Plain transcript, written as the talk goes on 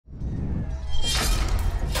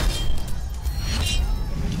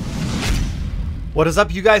What is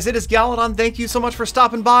up, you guys? It is Galadon. Thank you so much for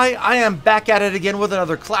stopping by. I am back at it again with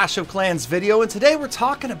another Clash of Clans video, and today we're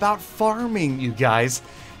talking about farming, you guys.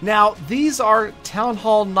 Now, these are Town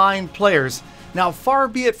Hall 9 players. Now, far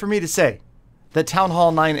be it for me to say that Town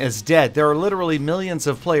Hall 9 is dead. There are literally millions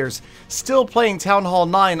of players still playing Town Hall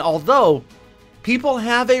 9, although people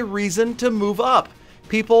have a reason to move up.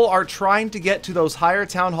 People are trying to get to those higher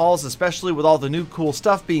town halls, especially with all the new cool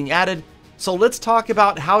stuff being added. So let's talk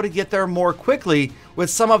about how to get there more quickly with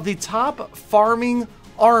some of the top farming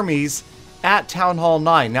armies at Town Hall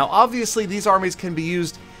 9. Now, obviously, these armies can be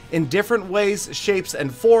used in different ways, shapes,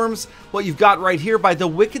 and forms. What you've got right here by the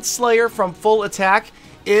Wicked Slayer from Full Attack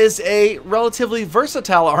is a relatively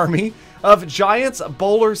versatile army of giants,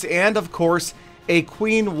 bowlers, and of course, a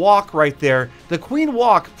Queen Walk right there. The Queen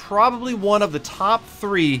Walk, probably one of the top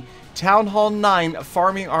 3 Town Hall 9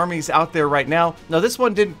 farming armies out there right now. Now, this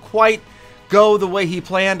one didn't quite go the way he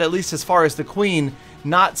planned, at least as far as the Queen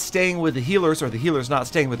not staying with the healers, or the healers not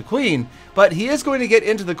staying with the Queen, but he is going to get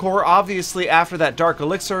into the core. Obviously, after that Dark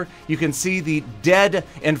Elixir, you can see the dead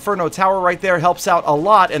Inferno Tower right there helps out a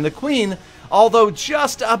lot, and the Queen, although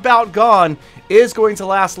just about gone, is going to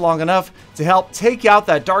last long enough to help take out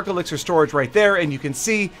that Dark Elixir storage right there, and you can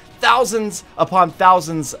see thousands upon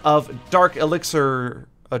thousands of Dark Elixirs.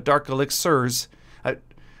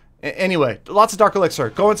 Anyway, lots of Dark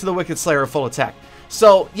Elixir going to the Wicked Slayer of Full Attack.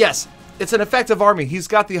 So, yes, it's an effective army. He's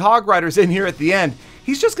got the Hog Riders in here at the end.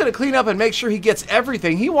 He's just going to clean up and make sure he gets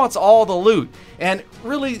everything. He wants all the loot. And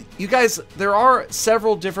really, you guys, there are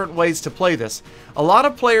several different ways to play this. A lot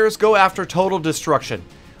of players go after total destruction.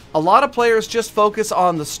 A lot of players just focus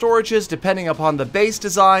on the storages depending upon the base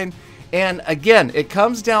design. And again, it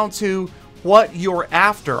comes down to what you're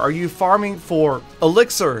after. Are you farming for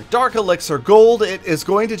elixir, dark elixir, gold? It is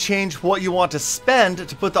going to change what you want to spend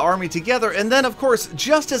to put the army together. And then, of course,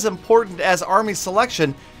 just as important as army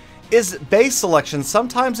selection is base selection.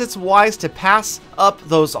 Sometimes it's wise to pass up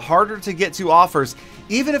those harder to get to offers.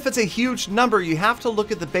 Even if it's a huge number, you have to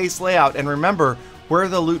look at the base layout and remember where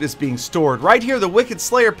the loot is being stored. Right here, the Wicked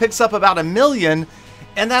Slayer picks up about 1 million,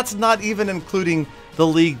 and that's not even including the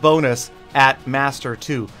League bonus at Master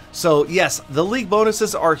 2. So yes, the League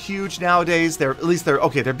bonuses are huge nowadays. They're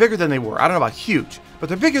bigger than they were. I don't know about huge, but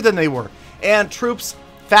they're bigger than they were. And troops,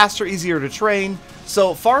 faster, easier to train.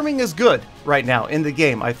 So farming is good right now in the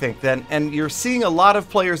game, I think. And you're seeing a lot of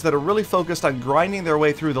players that are really focused on grinding their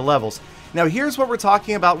way through the levels. Now here's what we're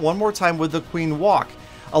talking about one more time with the Queen Walk.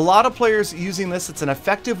 A lot of players using this. It's an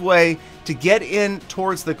effective way to get in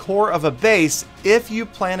towards the core of a base if you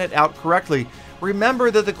plan it out correctly.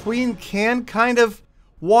 Remember that the Queen can kind of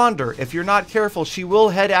wander. If you're not careful, she will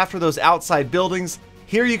head after those outside buildings.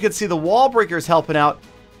 Here you can see the wall breakers helping out,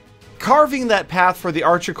 carving that path for the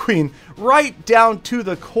Archer Queen right down to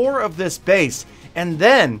the core of this base. And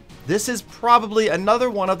then, this is probably another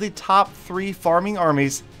one of the top 3 farming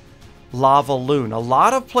armies, Lava Loon. A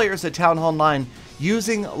lot of players at Town Hall 9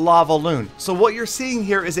 using Lava Loon. So what you're seeing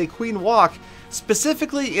here is a Queen Walk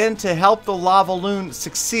specifically in to help the Lava Loon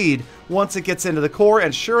succeed once it gets into the core.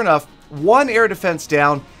 And sure enough, one air defense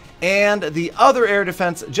down, and the other air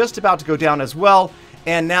defense just about to go down as well.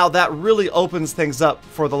 And now that really opens things up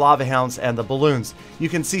for the Lava Hounds and the balloons. You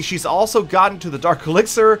can see she's also gotten to the Dark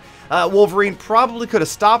Elixir. Wolverine probably could have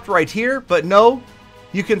stopped right here, but no.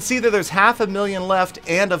 You can see that there's 500,000 left,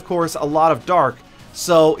 and of course a lot of Dark.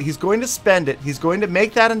 So he's going to spend it. He's going to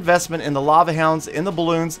make that investment in the Lava Hounds, in the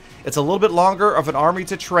balloons. It's a little bit longer of an army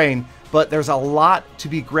to train, but there's a lot to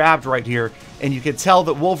be grabbed right here. And you can tell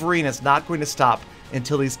that Wolverine is not going to stop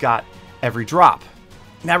until he's got every drop.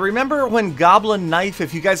 Now remember when Goblin Knife,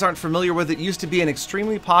 if you guys aren't familiar with it, used to be an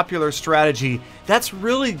extremely popular strategy. That's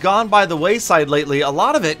really gone by the wayside lately. A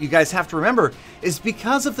lot of it, you guys have to remember, is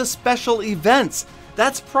because of the special events.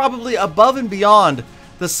 That's probably above and beyond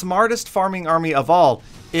the smartest farming army of all,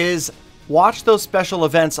 is watch those special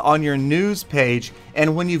events on your news page,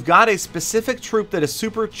 and when you've got a specific troop that is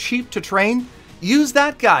super cheap to train, use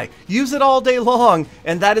that guy. Use it all day long,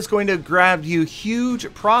 and that is going to grab you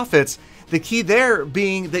huge profits. The key there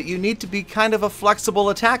being that you need to be kind of a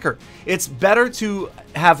flexible attacker. It's better to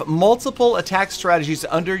have multiple attack strategies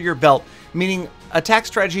under your belt, meaning attack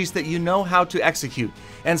strategies that you know how to execute.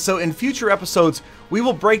 And so in future episodes, we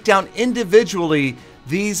will break down individually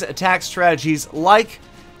these attack strategies like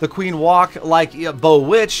the Queen Walk, like Bow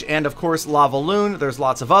Witch, and of course Lava Loon. There's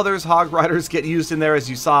lots of others. Hog Riders get used in there, as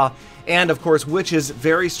you saw. And of course, Witch is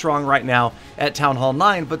very strong right now at Town Hall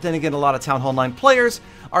 9. But then again, a lot of Town Hall 9 players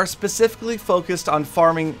are specifically focused on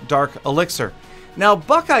farming Dark Elixir. Now,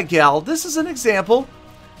 Buckeye Gal, this is an example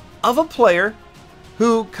of a player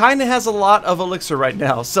who kind of has a lot of elixir right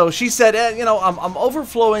now. So she said, you know, I'm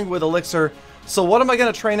overflowing with elixir, so what am I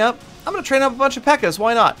going to train up? I'm going to train up a bunch of P.E.K.K.A.s,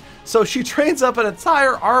 why not? So she trains up an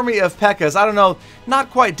entire army of P.E.K.K.A.s. I don't know, not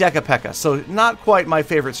quite Deca P.E.K.K.A, so not quite my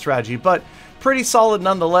favorite strategy, but pretty solid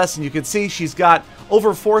nonetheless. And you can see she's got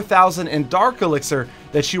over 4,000 in Dark Elixir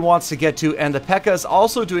that she wants to get to, and the P.E.K.K.A is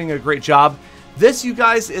also doing a great job. This, you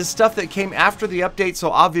guys, is stuff that came after the update, so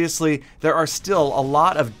obviously there are still a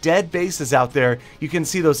lot of dead bases out there. You can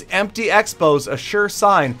see those empty expos, a sure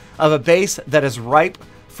sign of a base that is ripe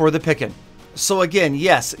for the picking. So again,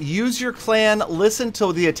 yes, use your clan, listen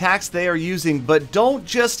to the attacks they are using, but don't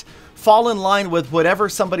just fall in line with whatever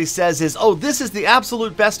somebody says is, oh, this is the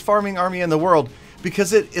absolute best farming army in the world,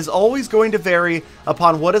 because it is always going to vary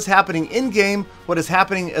upon what is happening in-game, what is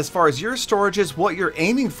happening as far as your storages, what you're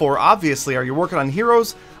aiming for, obviously. Are you working on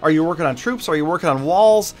heroes? Are you working on troops? Are you working on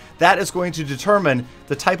walls? That is going to determine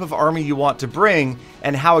the type of army you want to bring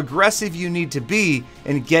and how aggressive you need to be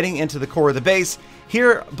in getting into the core of the base.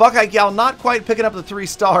 Here, Buckeye Gal not quite picking up the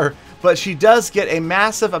 3-star, but she does get a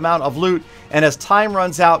massive amount of loot, and as time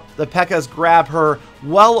runs out, the P.E.K.K.As grab her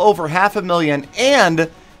well over 500,000,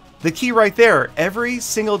 and the key right there, every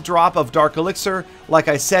single drop of Dark Elixir, like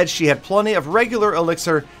I said, she had plenty of regular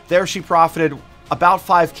Elixir. There she profited about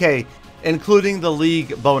 5K, including the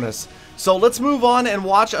League bonus. So let's move on and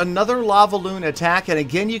watch another Lava Loon attack. And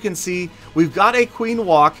again, you can see we've got a Queen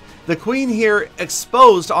walk. The Queen here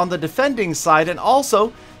exposed on the defending side, and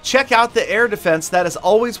also check out the air defense. That is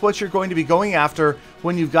always what you're going to be going after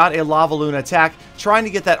when you've got a Lava Loon attack, trying to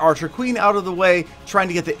get that Archer Queen out of the way, trying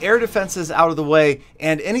to get the air defenses out of the way,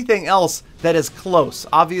 and anything else that is close.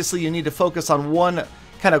 Obviously, you need to focus on one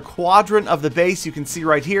kind of quadrant of the base. You can see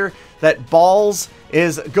right here that Balls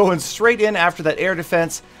is going straight in after that air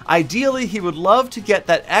defense. Ideally, he would love to get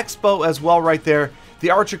that Expo as well right there. The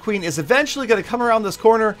Archer Queen is eventually going to come around this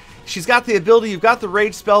corner. She's got the ability, you've got the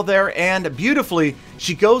rage spell there, and beautifully,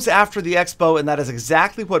 she goes after the Expo, and that is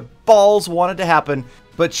exactly what Balls wanted to happen.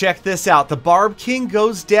 But check this out, the Barb King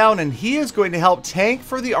goes down, and he is going to help tank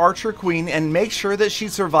for the Archer Queen and make sure that she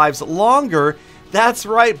survives longer. That's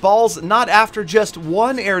right, Balls not after just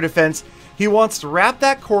one air defense. He wants to wrap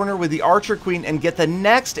that corner with the Archer Queen and get the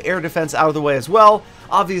next air defense out of the way as well.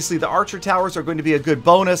 Obviously, the Archer Towers are going to be a good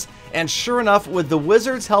bonus, and sure enough, with the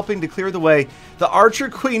Wizards helping to clear the way, the Archer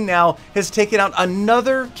Queen now has taken out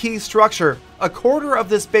another key structure. A quarter of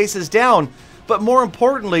this base is down, but more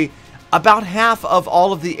importantly, about half of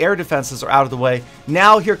all of the air defenses are out of the way.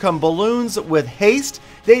 Now here come balloons with haste.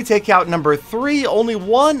 They take out number 3, only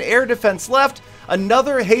one air defense left,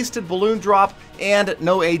 another hasted balloon drop, and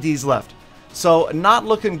no ADs left. So not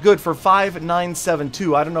looking good for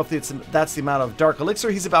 5972. I don't know if that's the amount of Dark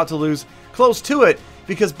Elixir he's about to lose. Close to it,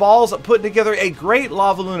 because Balls putting together a great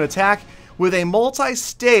Lava Loon attack with a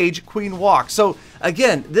multi-stage Queen walk. So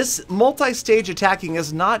again, this multi-stage attacking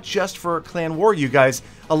is not just for Clan War, you guys.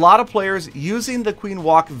 A lot of players using the Queen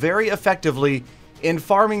walk very effectively in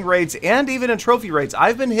farming raids and even in trophy raids.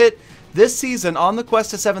 I've been hit this season on the quest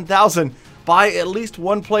to 7,000 by at least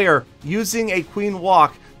one player using a Queen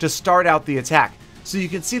walk to start out the attack. So you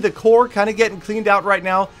can see the core kind of getting cleaned out right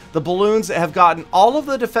now. The balloons have gotten all of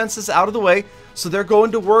the defenses out of the way, so they're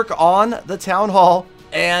going to work on the town hall,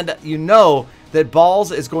 and you know that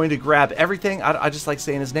Balls is going to grab everything. I just like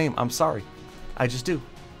saying his name. I'm sorry. I just do.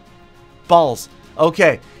 Balls.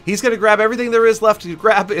 Okay, he's going to grab everything there is left to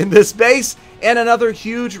grab in this base, and another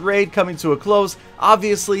huge raid coming to a close.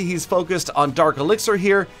 Obviously, he's focused on Dark Elixir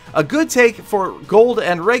here. A good take for Gold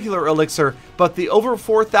and regular Elixir, but the over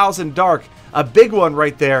 4,000 Dark, a big one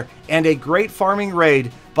right there, and a great farming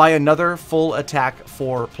raid by another full attack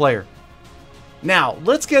 4 player. Now,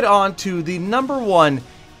 let's get on to the #1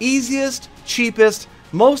 easiest, cheapest,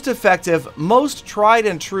 most effective, most tried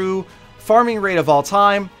and true farming raid of all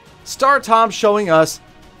time. Star Tom showing us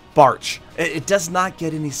Barch. It does not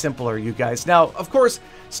get any simpler, you guys. Now, of course,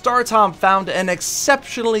 Star Tom found an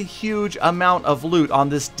exceptionally huge amount of loot on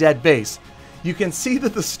this dead base. You can see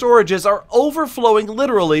that the storages are overflowing,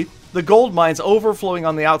 literally. The gold mines overflowing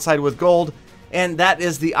on the outside with gold, and that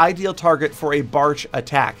is the ideal target for a Barch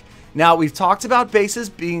attack. Now, we've talked about bases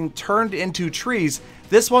being turned into trees.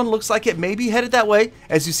 This one looks like it may be headed that way,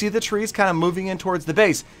 as you see the trees kind of moving in towards the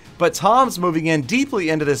base. But Tom's moving in deeply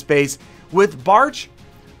into this base with Barch,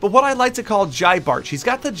 but what I like to call Barch. He's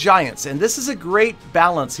got the Giants, and this is a great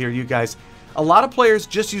balance here, you guys. A lot of players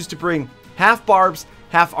just used to bring half Barbs,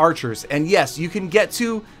 half Archers, and yes, you can get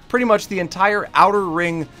to pretty much the entire outer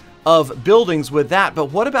ring of buildings with that,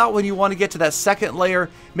 but what about when you want to get to that second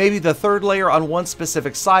layer, maybe the third layer on one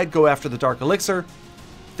specific side, go after the Dark Elixir?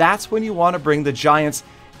 That's when you want to bring the Giants,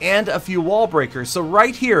 and a few wall breakers. So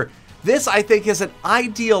right here, this I think is an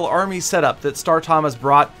ideal army setup that Star Tom has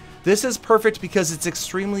brought. This is perfect because it's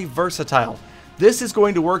extremely versatile. This is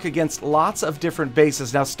going to work against lots of different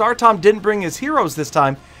bases. Now, Star Tom didn't bring his heroes this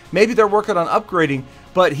time. Maybe they're working on upgrading,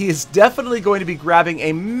 but he is definitely going to be grabbing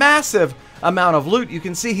a massive amount of loot. You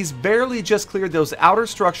can see he's barely just cleared those outer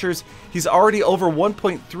structures. He's already over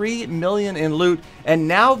 1.3 million in loot, and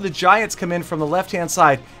now the giants come in from the left-hand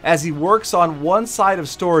side as he works on one side of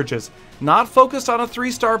storages. Not focused on a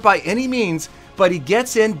 3-star by any means, but he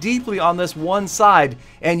gets in deeply on this one side,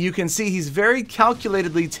 and you can see he's very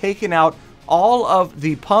calculatedly taken out all of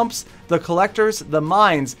the pumps, the collectors, the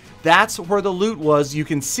mines. That's where the loot was. You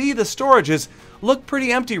can see the storages look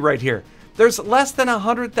pretty empty right here. There's less than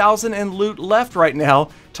 100,000 in loot left right now.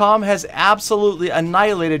 Tom has absolutely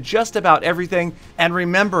annihilated just about everything. And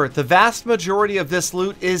remember, the vast majority of this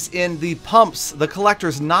loot is in the pumps, the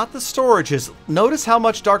collectors, not the storages. Notice how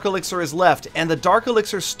much Dark Elixir is left, and the Dark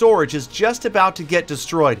Elixir storage is just about to get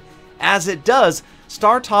destroyed. As it does,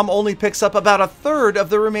 Star Tom only picks up about a third of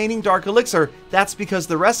the remaining Dark Elixir. That's because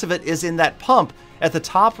the rest of it is in that pump at the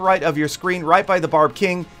top right of your screen, right by the Barb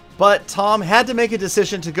King. But Tom had to make a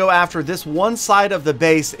decision to go after this one side of the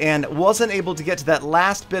base and wasn't able to get to that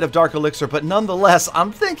last bit of Dark Elixir. But nonetheless,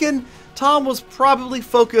 I'm thinking Tom was probably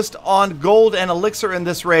focused on gold and elixir in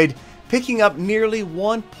this raid, picking up nearly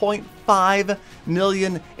 1.5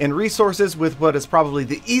 million in resources with what is probably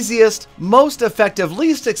the easiest, most effective,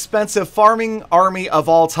 least expensive farming army of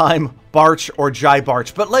all time, Barch or Jai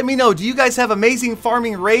Barch. But let me know, do you guys have amazing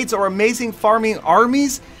farming raids or amazing farming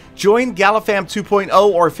armies? Join Galafam 2.0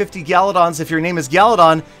 or 50 Galadons if your name is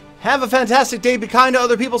Galadon. Have a fantastic day, be kind to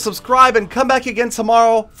other people, subscribe, and come back again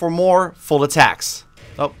tomorrow for more full attacks.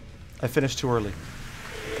 Oh, I finished too early.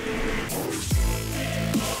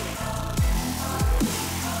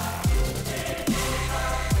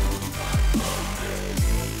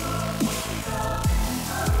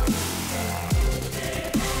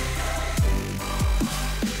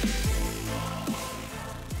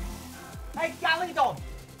 Hey, Galadon!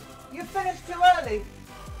 You finished too early.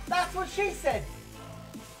 That's what she said.